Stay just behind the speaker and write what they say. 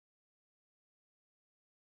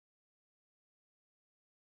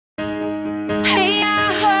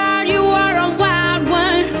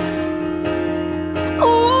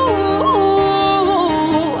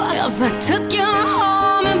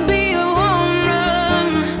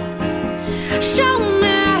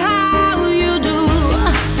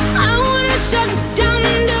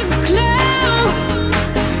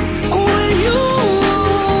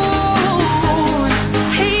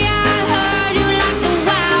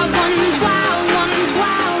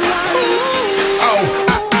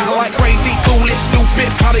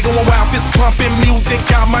pumping music,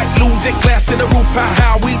 I might lose it. Glass to the roof,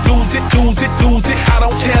 how we lose it, lose it, lose it. I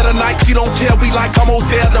don't care tonight, she don't care. We like almost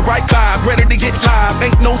there, the right vibe, ready to get live.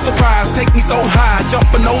 Ain't no surprise, take me so high,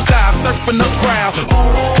 jumping those dives, surfing the crowd.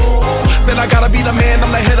 Ooh, said I gotta be the man,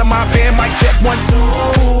 I'm the head of my band. Mic check 1,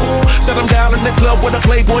 2. Shut them down in the club where the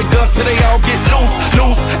Playboy does till they all get loose,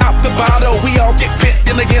 loose out the bottle. We all get fit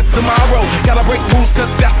in again tomorrow. Gotta break rules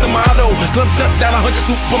 'cause that's the motto. Club shut down 100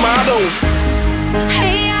 supermodels.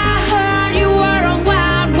 Hey, I heard you were a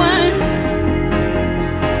wild one.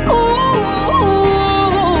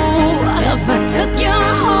 Ooh, if I took you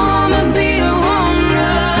home and be a home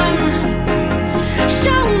run,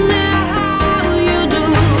 show me how you do.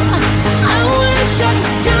 I wanna shut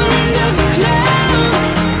down the club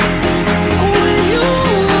with you.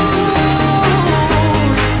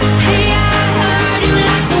 Hey, I heard you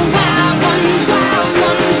like the wild ones, wild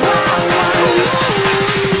ones, wild ones.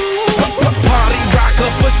 Party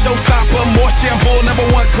rocker, for showstopper, more shampoo,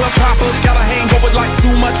 #1 club hopper. Got a hangover like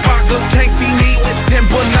too much vodka. Can't see me with 10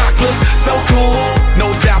 binoculars. So cool, no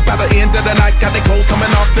doubt by the end of the night. Got the clothes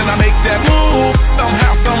coming off, then I make that move.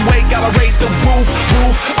 Somehow, some way, gotta raise the roof.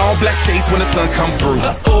 All black shades when the sun come through.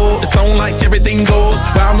 It's on like everything goes.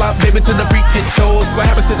 Wild life, baby, to the freak it shows. What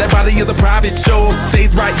happens to that body is a private show.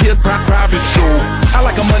 Stays right here, private show. I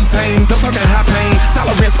like a mundane, don't talk high pain.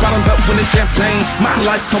 Tolerance bottoms up when it's champagne. My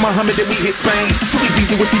life, come Muhammad, then we hit Spain. Too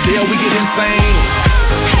easy with the deal, we get insane.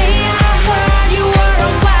 Hey,